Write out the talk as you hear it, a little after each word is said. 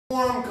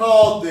Form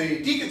called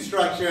the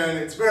Deconstruction.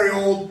 It's very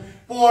old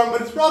form,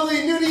 but it's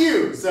probably new to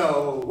you.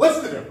 So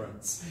what's the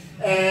difference?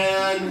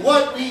 And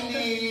what we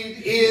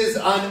need is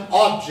an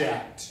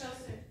object.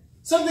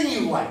 Something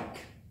you like.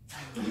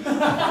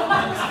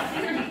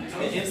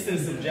 An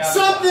instance of Java.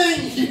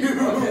 Something you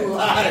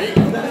like.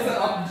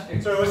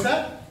 Sorry, what's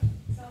that?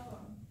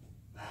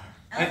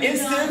 An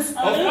instance of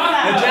the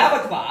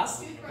Java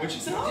class, which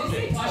is an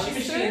object. Washing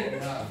machine.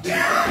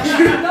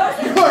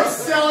 You are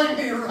selling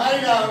me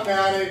right out,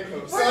 Maddy.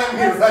 Selling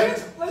me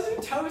right. Let's do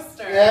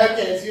toaster. Yeah,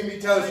 okay, it's gonna be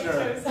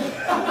toaster.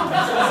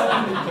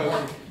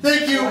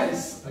 Thank you.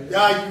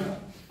 Yeah,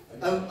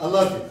 I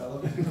love you. I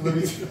love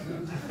you too.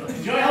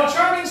 Enjoy how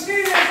charming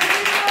Steve is.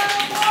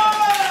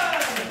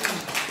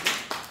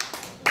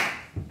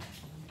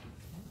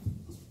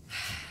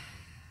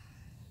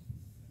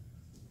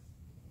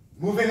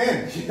 Moving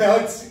in, you know,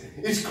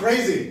 it's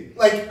crazy.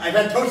 Like, I've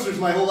had toasters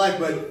my whole life,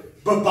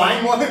 but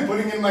buying one and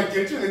putting it in my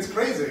kitchen, it's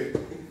crazy.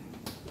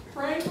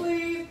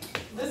 Frankly,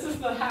 this is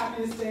the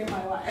happiest day of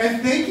my life.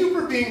 And thank you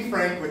for being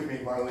frank with me,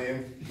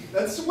 Marlene.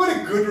 That's what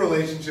a good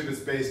relationship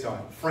is based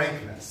on,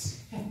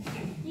 frankness.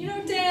 You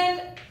know,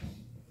 Dan,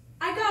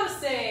 I gotta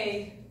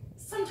say,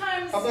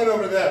 sometimes How about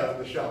over there on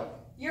the shelf?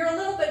 you're a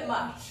little bit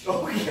much.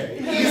 Okay,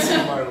 easy,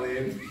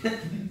 Marlene.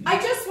 I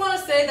just want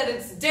to say that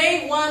it's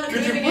day one of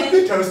Could you moving put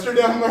in. the toaster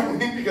down,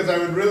 Marlene? Because I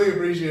would really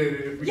appreciate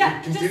it if we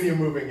could continue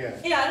moving in.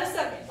 Yeah, in a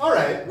second. All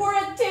right. We're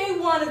at day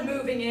one of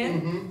moving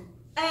in. Mm-hmm.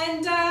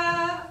 And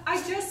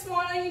I just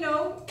want to, you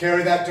know,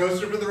 Carry that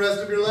toaster for the rest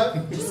of your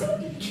life? just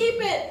keep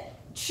it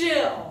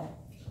chill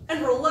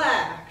and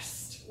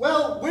relaxed.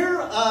 Well, we're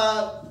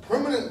a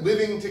permanent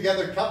living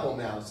together couple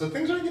now, so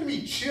things aren't going to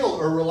be chill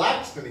or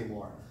relaxed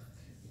anymore.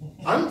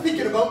 I'm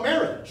thinking about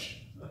marriage.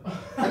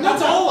 And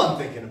that's all I'm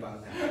thinking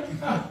about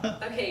now.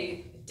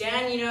 Okay,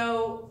 Dan, you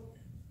know,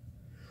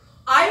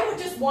 I would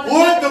just want to...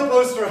 Put the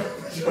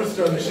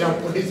toaster on the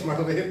shelf, please,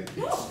 Marlene.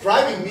 It's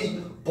driving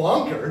me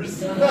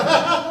bonkers.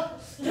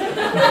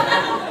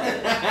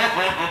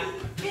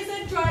 Is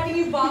it driving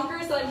you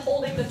bonkers that I'm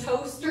holding the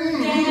toaster,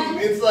 Dan?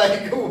 It's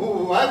like,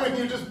 why wouldn't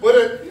you just put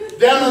it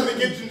down on the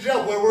kitchen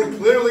shelf where we're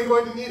clearly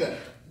going to need it?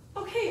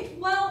 Okay,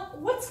 well,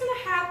 what's going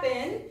to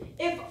happen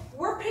if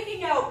we're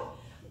picking out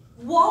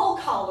wall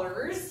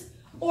colors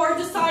or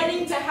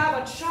deciding to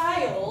have a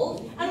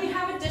child and we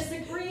have a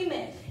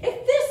disagreement?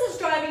 If this is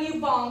driving you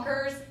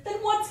bonkers, then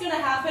what's going to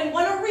happen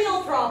when a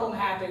real problem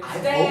happens,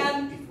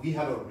 Dan? Hope if we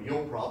have a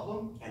real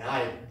problem and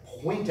I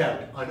point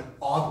out an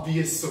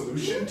obvious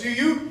solution to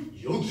you,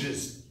 you'll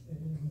just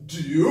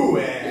do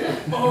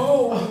it.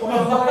 Oh,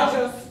 well, I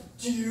just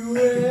do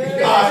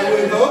it. I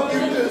would hope you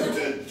just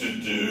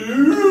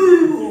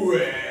do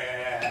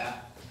it.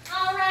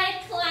 All right,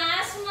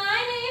 class.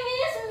 My name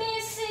is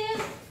Mrs.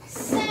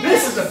 Sam.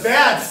 This is a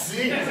bad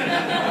seat.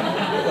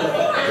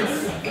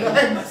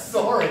 I'm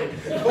sorry.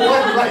 The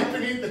one right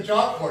beneath the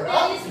chalkboard.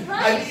 That is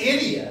right. An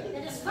idiot.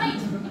 That is right.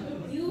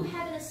 You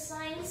have an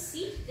assigned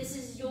seat. This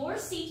is your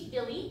seat,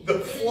 Billy. The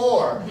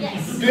floor.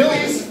 Yes.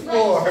 Billy's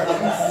floor.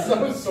 I'm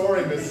so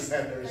sorry, Mrs.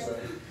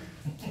 Henderson.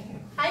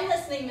 I'm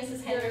listening,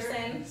 Mrs.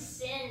 Henderson.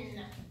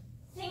 Sin.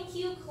 Thank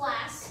you,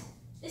 class.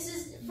 This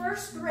is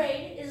first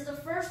grade. Is the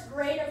first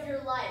grade of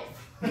your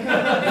life.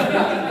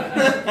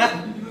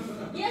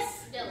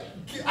 Yes, Billy.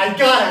 I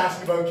gotta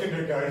ask about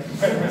kindergarten,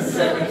 Mrs.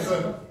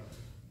 Henderson.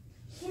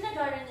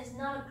 Kindergarten is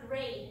not a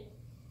grade.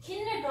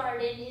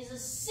 Kindergarten is a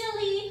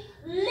silly,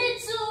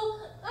 little,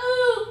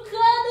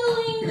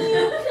 cuddling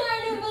you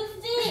kind of a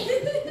thing.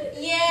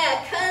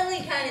 Yeah,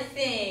 cuddly kind of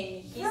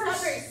thing. He's not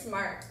very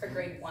smart for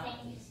grade 1.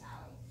 Thank you,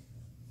 Sally.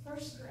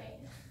 First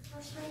grade.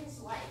 First grade is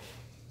like,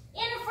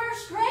 in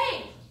first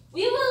grade,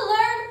 we will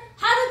learn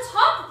how to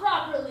talk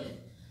properly,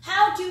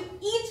 how to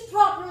eat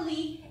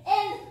properly,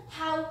 and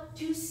how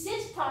to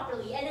sit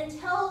properly. And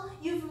until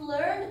you've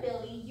learned,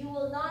 Billy, you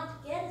will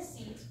not get a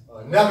seat.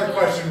 Another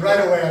question right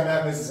away on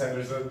that, Mrs.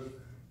 Henderson.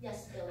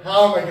 Yes, Billy.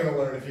 How am I going to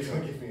learn if you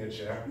don't give me a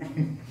chair?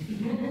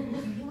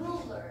 You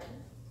will learn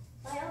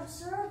by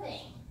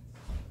observing.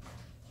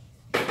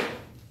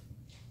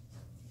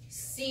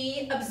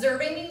 See,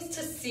 observing means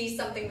to see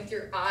something with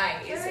your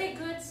eyes. Very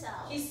good,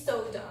 Sally. He's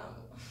so dumb.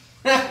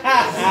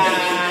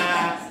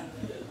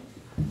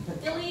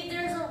 Billy,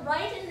 there's a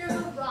right and there's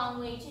a wrong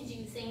way to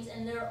do things,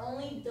 and there are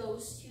only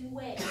those two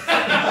ways.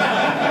 Yeah,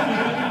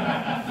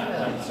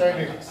 I'm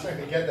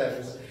starting to get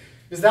that.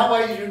 Is that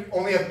why you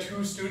only have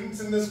 2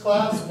 students in this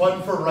class?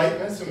 One for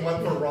rightness and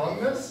one for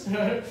wrongness?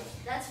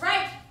 That's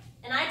right.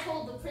 And I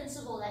told the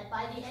principal that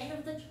by the end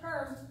of the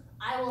term,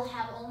 I will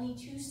have only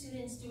 2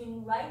 students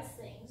doing right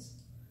things.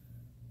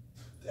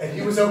 And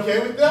he was okay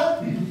with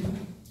that?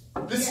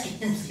 This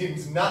scheme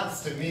seems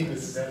nuts to me,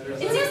 Mrs.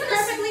 Henderson. It seems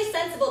perfectly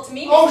sensible to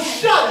me. Oh,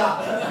 shut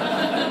up!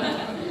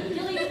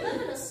 Billy, you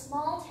live in a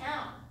small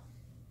town.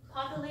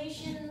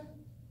 Population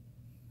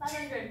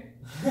 500.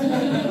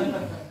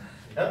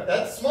 Yep,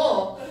 that's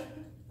small.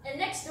 And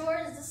next door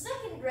is the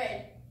second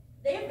grade.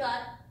 They've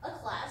got a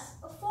class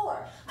of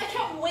 4. I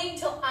can't wait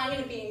till I'm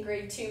going to be in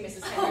grade 2,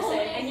 Mrs. Henderson,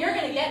 and you're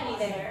going to get me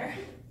there.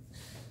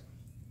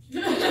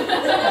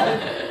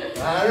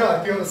 All know.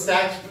 I feel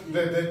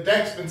the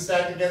deck's been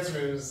stacked against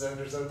me. There's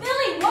something.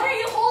 Billy, what are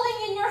you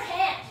holding in your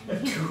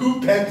hand?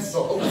 2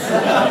 pencils.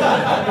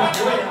 I've been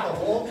doing it the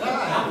whole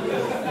time.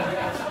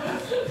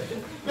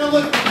 Now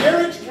look,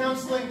 marriage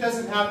counseling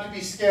doesn't have to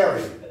be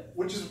scary,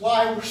 which is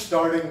why we're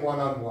starting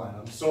one-on-one.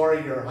 I'm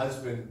sorry your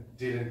husband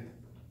didn't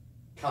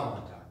come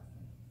on time.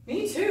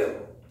 Me too.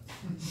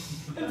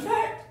 In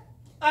fact,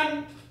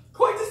 I'm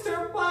quite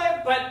disturbed by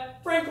it, but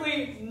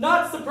frankly,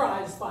 not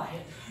surprised by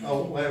it.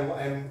 Oh,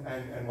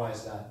 and why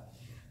is that?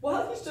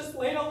 Well, he's just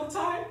late all the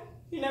time.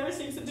 He never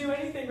seems to do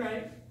anything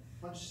right.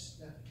 What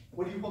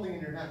are you holding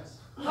in your hands?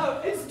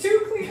 Oh, it's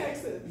 2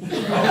 Kleenexes.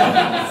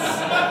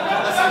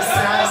 That's the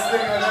saddest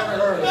thing I've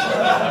ever heard.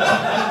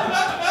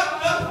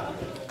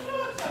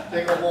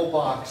 Take a whole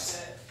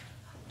box.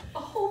 A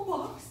whole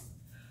box?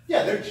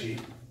 Yeah, they're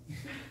cheap.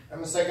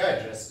 I'm a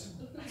psychiatrist.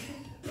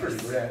 Pretty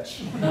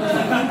rich. You're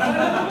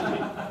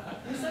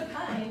so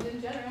kind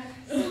and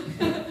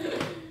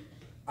generous.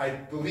 I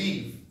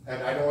believe,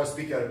 and I don't want to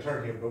speak out of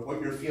turn here, but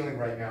what you're feeling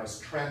right now is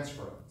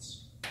transference.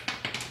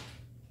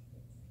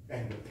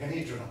 And the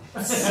penny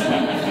drops.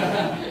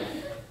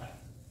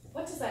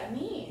 What does that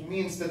mean? It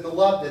means that the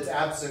love that's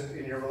absent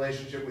in your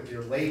relationship with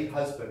your late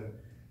husband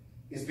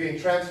is being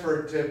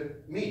transferred to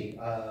me,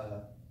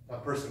 a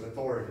person of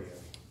authority, a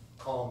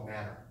calm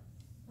manner.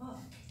 Oh.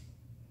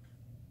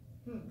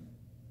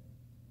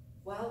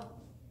 Well,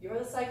 you're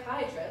the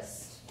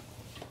psychiatrist.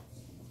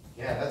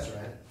 Yeah, that's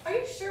right. Are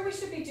you sure we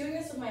should be doing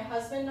this with my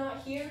husband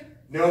not here?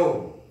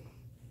 No.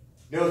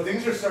 No,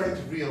 things are starting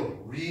to feel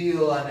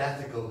real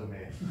unethical to me.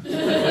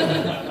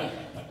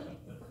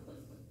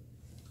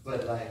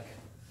 But like,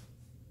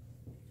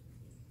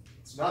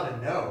 it's not a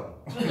no.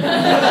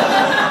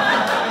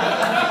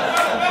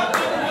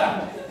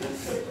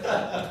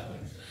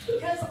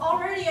 Because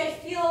already I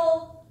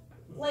feel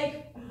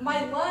like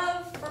my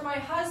love for my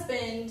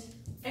husband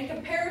in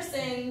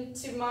comparison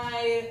to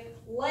my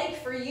like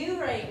for you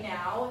right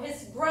now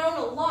has grown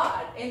a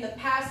lot in the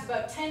past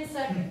about 10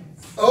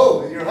 seconds.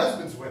 Oh, your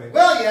husband's winning.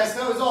 Well, yes,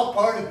 that was all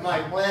part of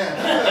my plan.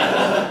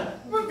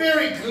 I'm a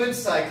very good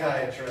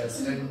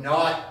psychiatrist and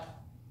not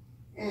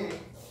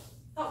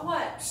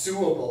What?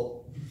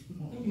 suable.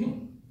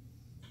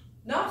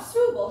 Not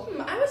suable?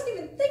 I wasn't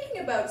even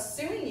thinking about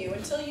suing you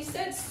until you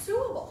said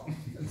suable.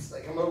 It's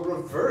like I'm a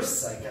reverse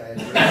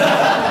psychiatrist.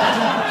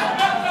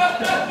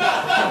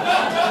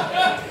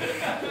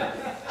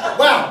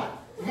 Wow,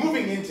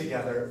 moving in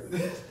together.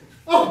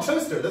 Oh,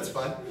 toaster, that's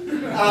fun.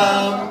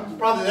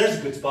 Probably there's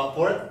a good spot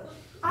for it.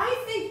 I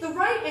think the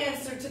right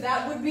answer to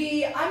that would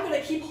be, I'm going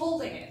to keep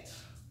holding it.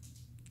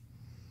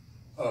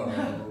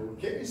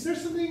 Okay, is there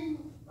something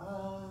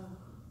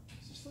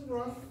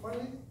wrong,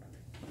 Marlene?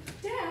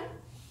 Dad,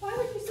 why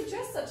would you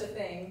suggest such a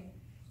thing?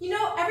 You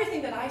know,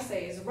 everything that I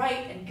say is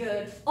right and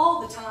good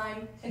all the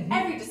time, and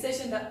every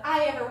decision that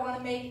I ever want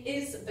to make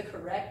is the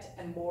correct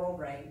and moral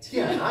right.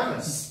 Yeah, I'm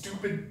a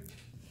stupid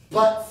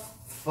butt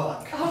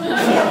fuck. Oh, no.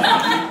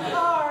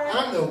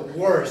 I'm the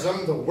worst.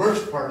 I'm the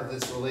worst part of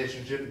this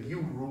relationship, and you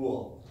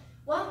rule.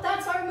 Well,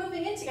 that's why we're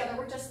moving in together.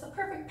 We're just the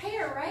perfect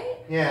pair,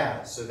 right?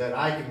 Yeah, so that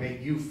I can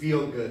make you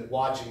feel good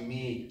watching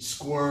me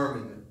squirm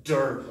in the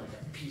dirt like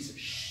a piece of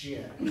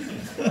shit. And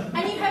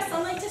you have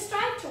something to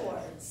strive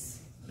towards.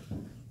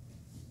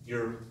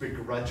 Your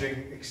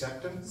begrudging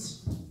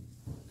acceptance?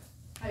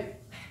 I'm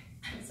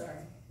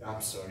sorry.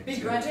 I'm sorry.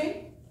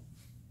 Begrudging?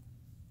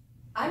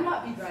 I'm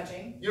not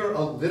begrudging. You're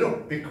a little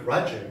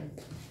begrudging.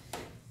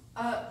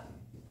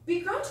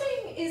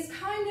 Begrudging is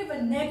kind of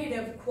a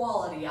negative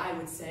quality, I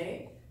would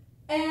say.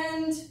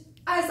 And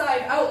as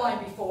I've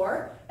outlined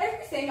before,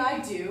 everything I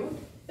do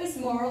is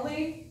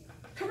morally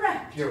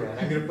correct. You're right.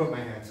 I'm going to put my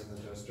hands in the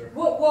toaster.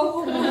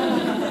 Whoa.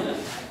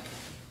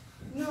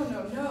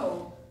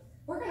 No.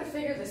 We're going to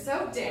figure this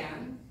out,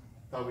 Dan.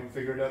 Thought we'd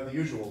figure it out the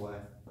usual way.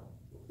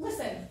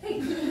 Listen, hey,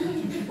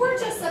 we're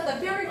just at the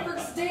very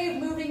first day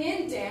of moving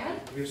in, Dan.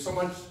 We have so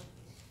much...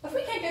 If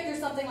we can't get through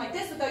something like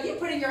this without you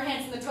putting your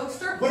hands in the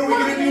toaster, What are we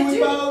going to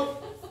do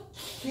about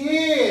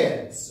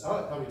kids? Oh,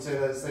 I thought we'd say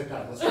that at the same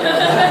time. Let's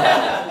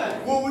try.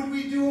 What would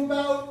we do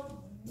about...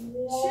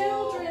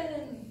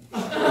 children?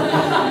 Here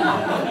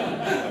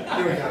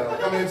we go.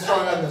 Coming in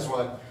strong on this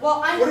one. Well,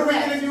 What are we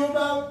going to do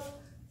about...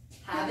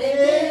 having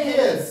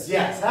kids?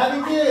 Yes,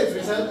 having kids.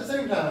 We said at the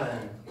same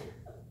time.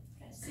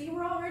 See,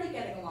 we're already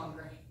getting along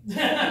great.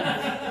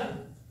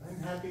 I'm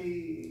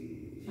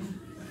happy.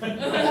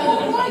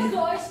 All right,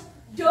 guys.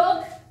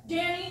 Doug,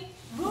 Danny,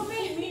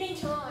 roommate meeting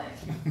time.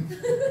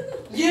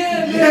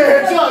 Yeah,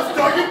 it's us,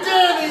 Doug and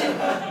Danny.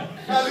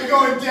 How's it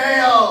going,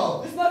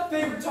 Dale? It's my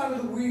favorite time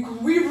of the week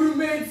when we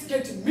roommates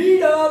get to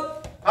meet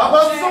up. How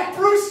about some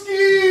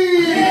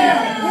brewski?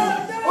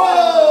 Yeah.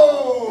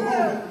 Whoa!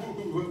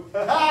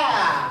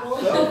 Ha!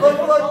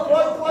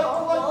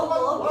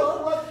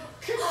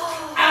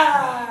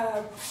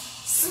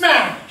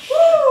 Smash!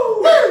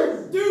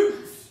 Woo!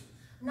 Dudes!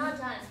 Not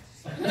done.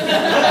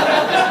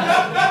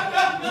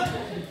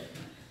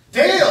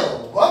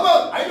 Dale, how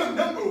about item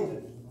number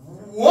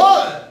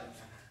 1?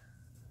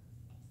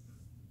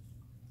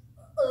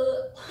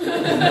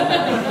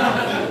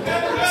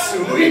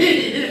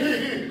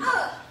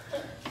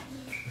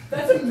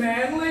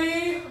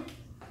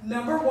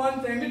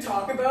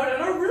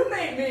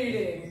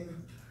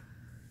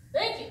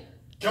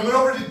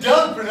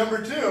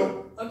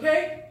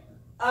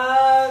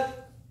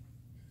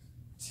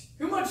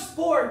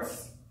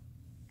 sports.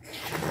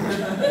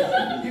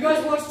 You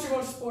guys watch too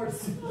much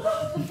sports.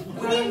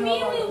 What do you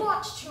mean we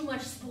watch too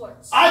much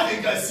sports? I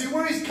think I see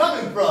where he's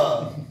coming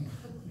from.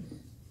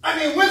 I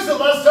mean, when's the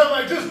last time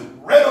I just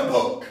read a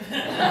book?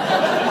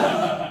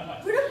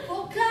 Read a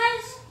book,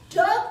 guys?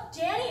 Doug,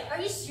 Danny,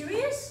 are you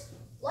serious?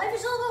 Life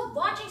is all about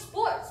watching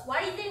sports.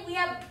 Why do you think we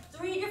have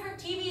 3 different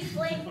TVs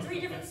playing 3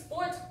 different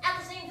sports at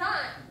the same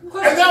time?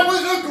 And that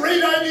was a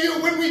great idea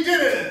when we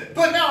did it.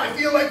 But now I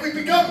feel like we've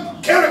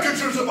become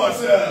caricatures of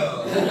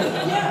ourselves.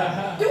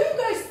 Yeah. Do you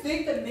guys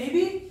think that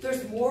maybe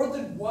there's more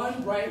than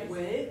one right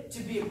way to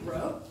be a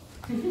bro?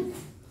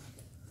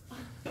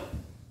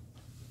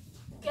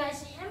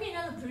 Guys, hand me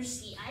another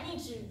brewski. I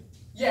need to...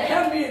 Yeah,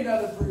 hand me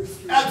another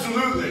brewski.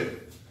 Absolutely.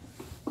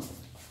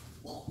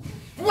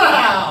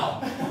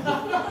 Wow!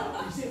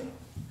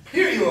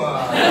 Here you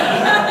are.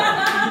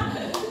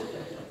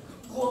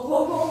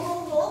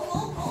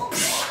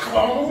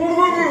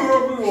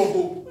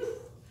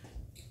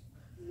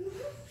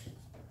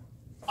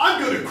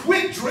 I'm gonna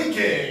quit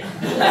drinking.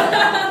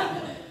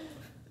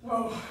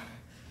 Whoa.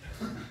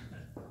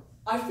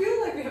 I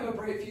feel like we have a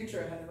bright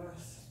future ahead of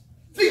us.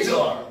 Things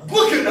are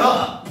looking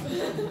up.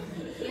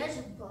 You guys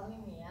are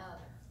bumming me out.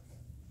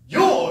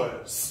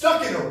 You're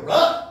stuck in a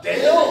rut,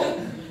 Dale.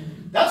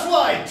 That's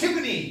why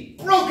Tiffany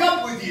broke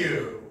up with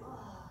you.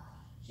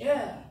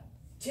 Yeah,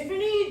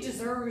 Tiffany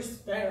deserves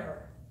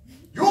better.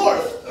 You're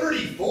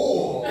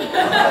 34.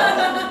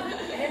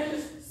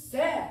 And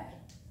sad,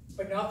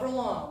 but not for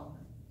long.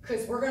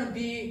 Because we're going to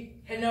be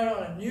heading out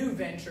on a new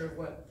venture of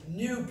what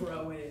new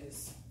bro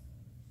is.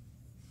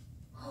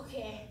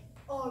 Okay,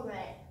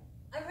 alright.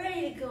 I'm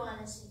ready to go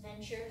on this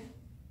adventure.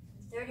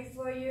 I'm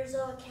 34 years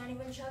old, can't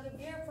even chug a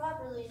beer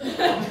properly.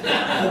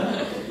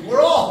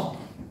 We're all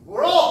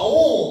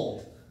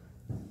old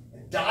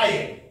and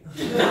dying.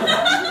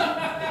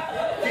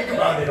 Think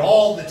about it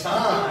all the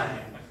time.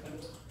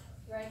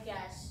 Right,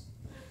 guys.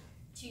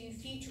 2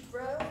 future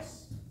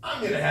bros.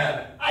 I'm gonna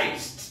have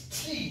iced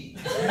tea.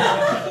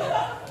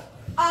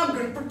 I'm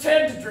going to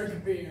pretend to drink a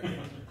beer.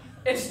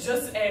 It's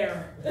just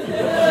air.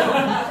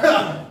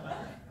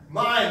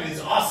 Mine is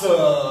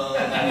awesome.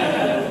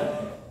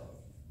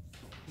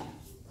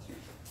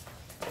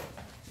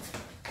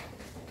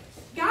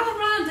 Gather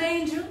round,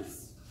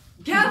 angels.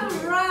 Gather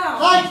round.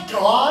 Hi,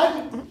 God.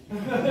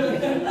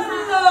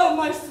 Hello,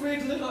 my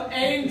sweet little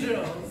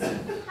angels.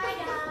 Hi,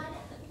 God.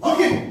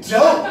 Looking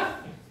dope.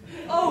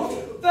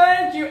 Oh,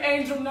 thank you,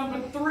 angel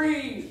number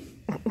 3.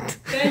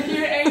 Thank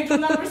you, angel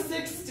number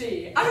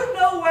 60. I don't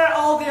know where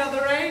all the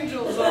other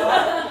angels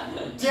are.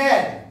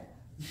 Dead.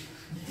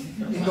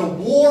 In the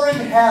war in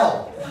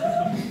hell.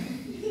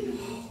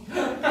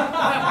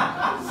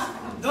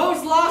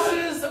 Those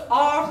losses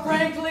are,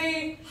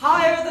 frankly,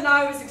 higher than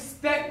I was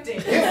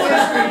expecting.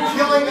 Hitler's been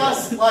killing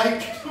us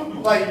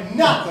like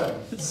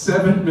nothing.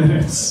 7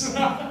 minutes.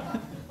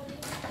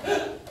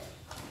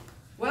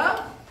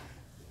 Well,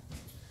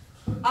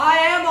 I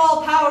am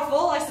all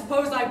powerful. I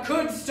suppose I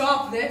could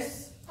stop this.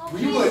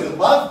 We would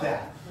love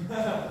that.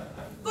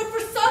 But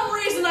for some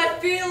reason, I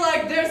feel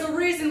like there's a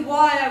reason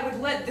why I would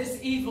let this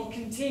evil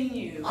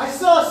continue. I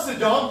saw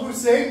Saddam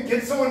Hussein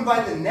get someone by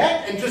the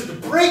neck and just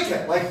break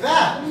it like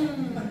that.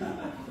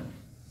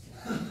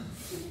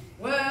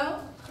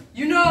 Well,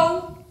 you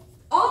know,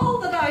 all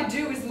that I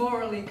do is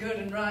morally good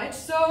and right,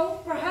 so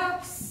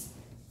perhaps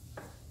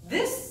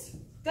this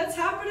that's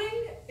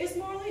happening is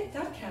morally...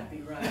 That can't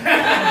be right.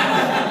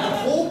 The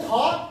whole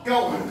pot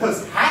going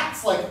because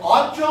hats like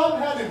Oddjob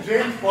had in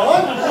James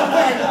Bond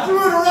and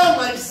threw it around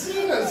like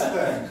Cena's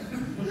thing.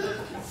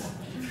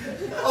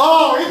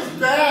 Oh, it's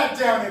bad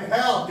down in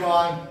hell,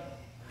 God.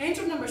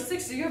 Angel number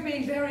 60, you're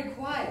being very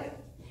quiet.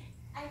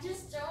 I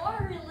just don't want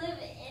to relive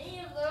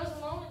any of those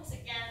moments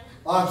again.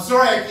 I'm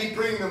sorry I keep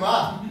bringing them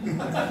up.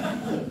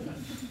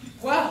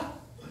 Well,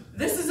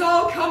 this is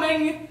all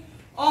coming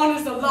on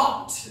as a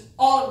lot,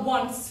 all at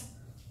once.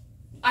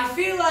 I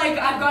feel like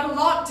I've got a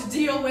lot to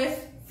deal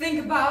with,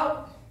 think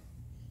about,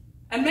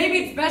 and maybe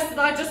it's best that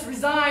I just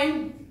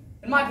resign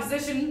in my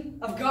position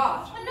of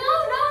God.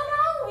 No,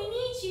 we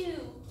need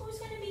you. Who's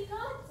going to be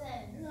God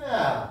then?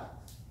 Yeah.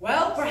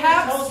 Well, Tell us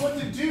perhaps what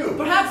to do.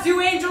 perhaps you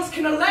angels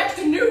can elect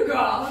a new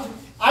God.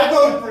 I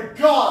vote for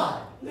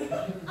God.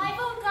 I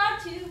vote God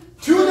too.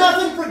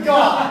 2-0 for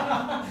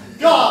God.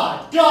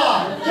 God,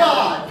 God,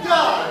 God,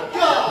 God,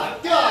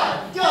 God,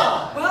 God,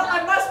 God. Well,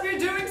 I must be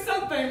doing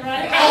something,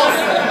 right?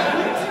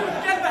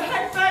 Awesome. Get the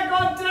heck back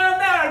on down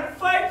there and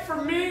fight for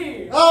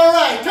me. All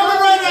right,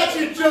 coming right at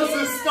you,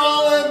 Joseph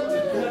Stalin.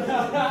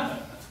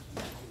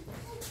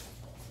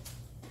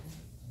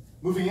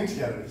 Moving in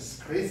together is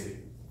crazy.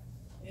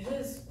 It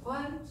is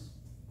quite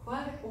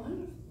wonderful.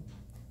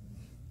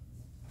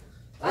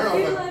 I I don't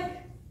know feel if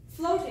like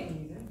floating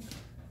even.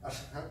 I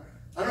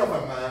don't know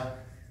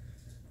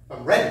if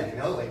I'm ready, you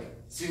know, like,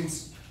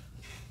 seems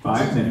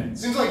 5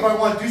 minutes. Seems like if I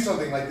want to do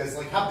something like this,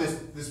 like have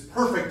this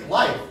perfect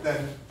life,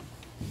 then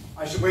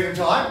I should wait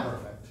until I'm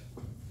perfect.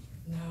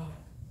 No.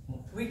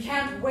 We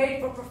can't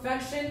wait for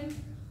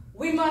perfection.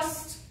 We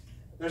must...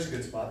 There's a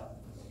good spot.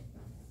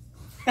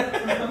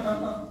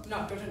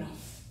 not good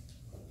enough.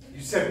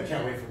 You said we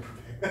can't wait for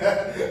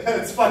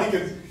It's funny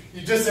because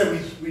you just said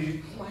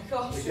we Oh my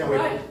gosh, we you're can't wait.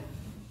 right.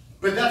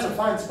 But that's a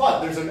fine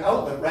spot. There's an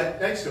outlet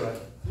right next to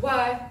it.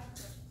 Why,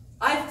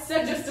 I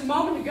said just a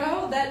moment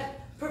ago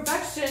that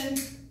perfection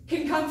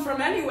can come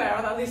from anywhere,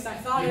 or at least I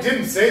thought You it.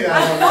 didn't say that.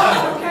 I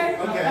thought, okay?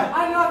 Okay.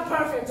 I'm not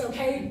perfect,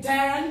 okay,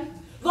 Dan?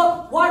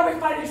 Look, why are we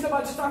fighting so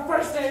much? It's our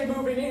first day of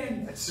moving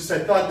in. It's just I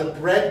thought the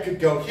bread could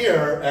go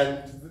here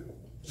and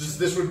just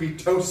this would be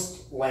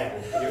toast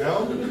land, you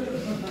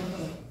know?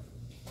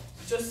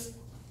 Just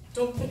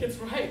don't think it's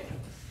right.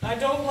 I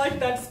don't like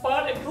that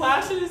spot. It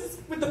clashes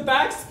with the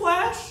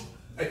backsplash.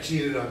 I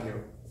cheated on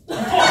you.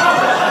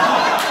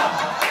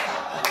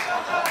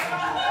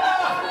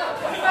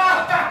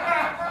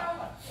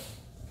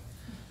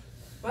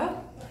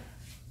 Well,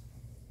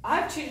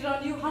 I've cheated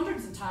on you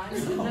hundreds of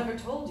times and never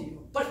told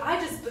you. But I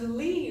just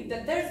believe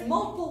that there's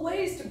multiple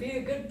ways to be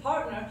a good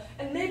partner,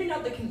 and maybe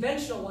not the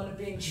conventional one of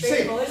being Did you say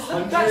faithful is the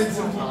hundreds best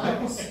of one.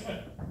 times?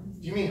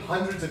 Do you mean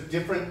hundreds of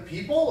different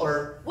people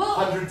or Well-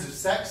 hundreds of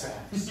sex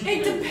acts?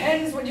 It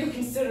depends what you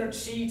consider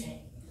cheating.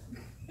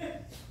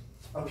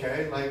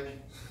 Okay, like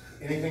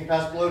anything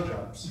past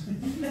blowjobs.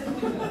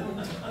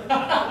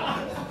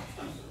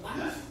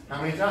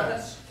 How many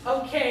times?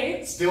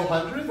 Okay, Still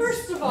hundreds?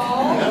 first of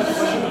all,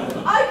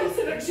 I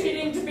consider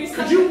cheating to be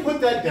something... Could you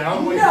put that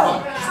down? No, when you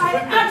talk? Just I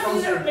put the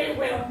toaster- absolutely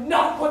will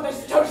not put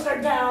this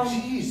toaster down.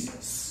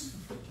 Jesus.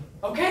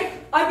 Okay?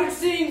 I've been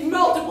seeing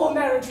multiple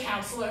marriage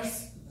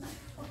counselors.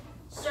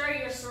 Sir,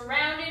 you're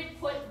surrounded.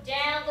 Put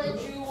down the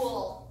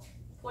jewel.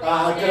 Put it Could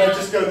I down.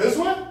 just go this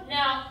way?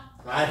 No.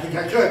 I think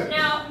I could. No.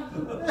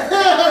 Alright,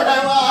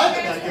 well, I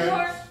think I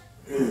There's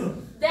could. more.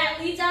 That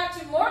leads out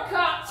to more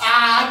cops.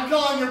 I'm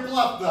calling your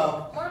bluff,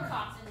 though. More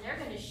cops, and they're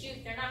going to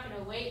shoot. They're not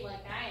going to wait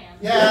like I am.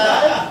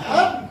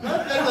 Yeah,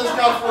 I think those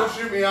cops won't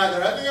shoot me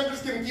either. I think I'm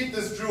just going to keep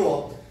this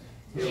jewel.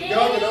 Here we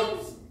go, you know.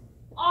 James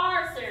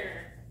Arthur.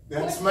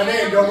 That's Put my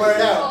name, down don't the wear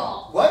it out.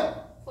 jewel.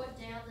 What? Put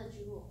down the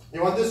jewel.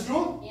 You want this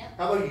jewel? Yeah.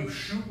 How about you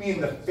shoot me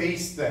in the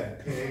face then,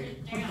 Put pig?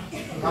 it down.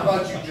 How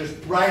about you just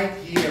right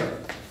here?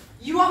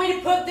 You want me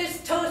to put this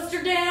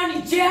toaster down,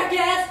 you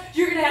jackass?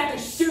 You're gonna have to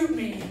shoot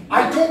me.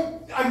 I'm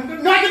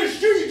not going to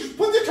shoot you. Just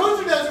put the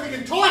toaster down so we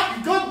can talk.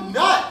 You've gone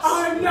nuts.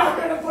 I'm not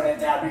gonna put it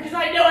down because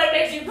I know it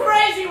makes you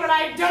crazy when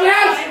I don't.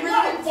 Yes, it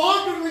makes me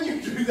bonkers when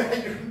you do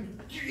that.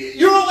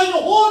 You're like a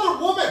whole other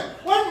woman.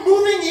 What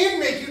moving in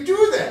make you do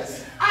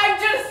this? I'm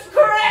just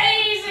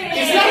crazy.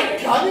 Is that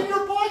a gun in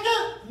your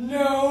pocket?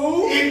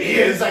 No. It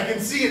is. I can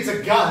see it's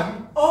a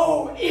gun.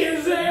 Oh,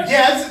 is it?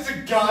 Yes, it's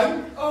a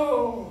gun.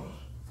 Oh.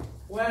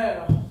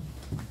 Well,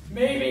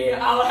 maybe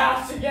I'll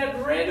have to get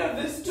rid of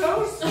this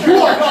toaster. You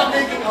are not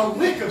making a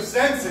lick of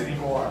sense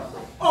anymore.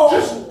 Oh.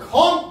 Just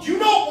calm. Do you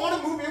not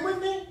want to move in with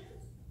me?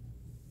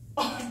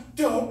 I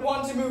don't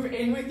want to move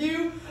in with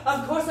you.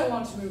 Of course I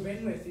want to move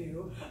in with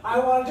you. I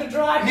want to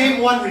drive you.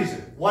 Name one reason.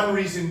 One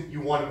reason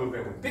you want to move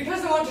in with me.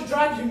 Because I want to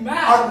drive you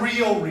mad. A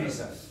real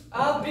reason.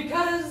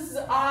 Because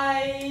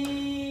why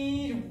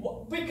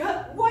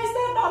is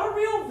that not a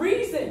real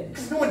reason?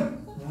 Because no one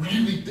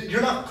really,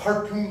 you're not a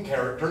cartoon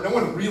character. No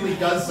one really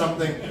does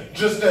something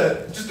just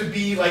to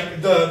be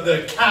like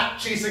the cat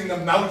chasing the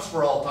mouse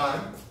for all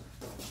time.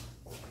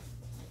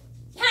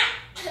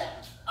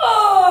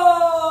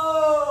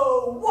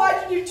 Oh! Why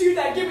did you do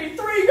that? Give me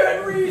 3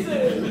 good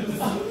reasons.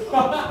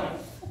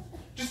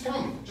 Just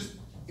tell me. Just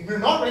if you're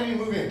not ready to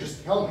move in,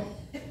 just tell me.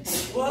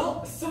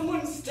 Well,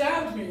 someone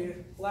stabbed me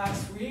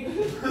last week, and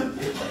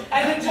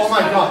it just Oh my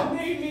God.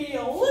 made me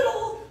a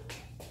little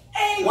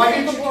angry. Why at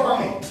didn't the you tell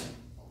me? world.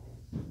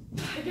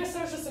 I guess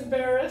I was just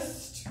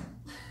embarrassed.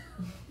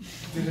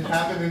 Did it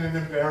happen in an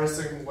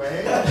embarrassing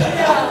way?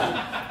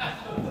 Yeah.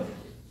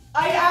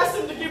 I asked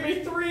him to give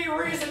me 3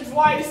 reasons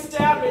why he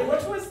stabbed me,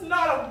 which was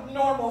not a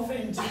normal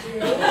thing to do.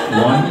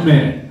 1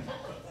 minute.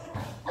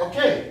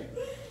 Okay.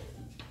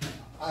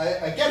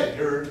 I get it.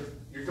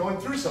 You're going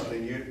through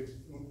something.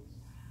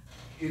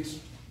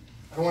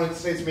 I don't want to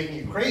say it's making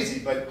you crazy,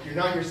 but you're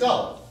not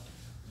yourself.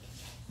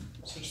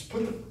 So just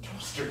put the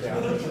toaster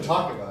down and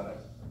talk about it.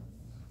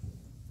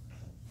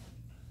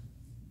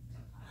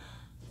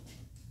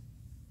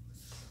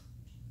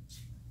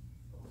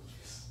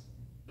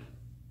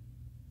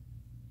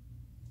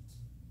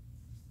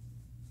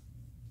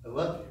 I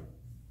love you.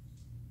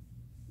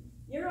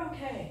 You're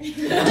okay.